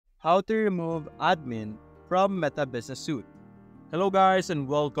How to remove admin from Meta Business Suite. Hello guys and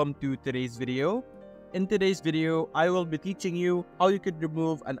welcome to today's video. In today's video, I will be teaching you how you could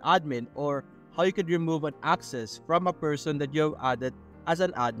remove an admin or how you could remove an access from a person that you have added as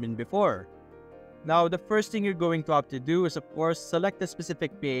an admin before. Now, the first thing you're going to have to do is of course select the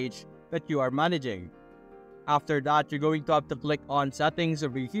specific page that you are managing. After that, you're going to have to click on settings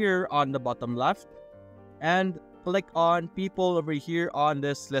over here on the bottom left and click on people over here on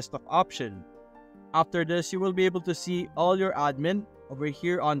this list of options. After this, you will be able to see all your admin over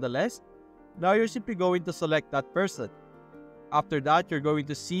here on the list. Now you're simply going to select that person. After that, you're going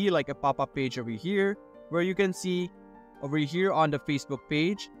to see like a pop-up page over here where you can see over here on the Facebook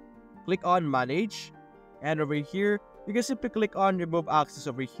page, click on manage, and over here, you can simply click on remove access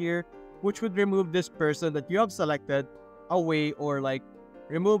over here, which would remove this person that you have selected away or like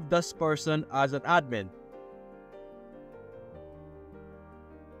remove this person as an admin.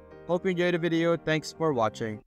 Hope you enjoyed the video. Thanks for watching.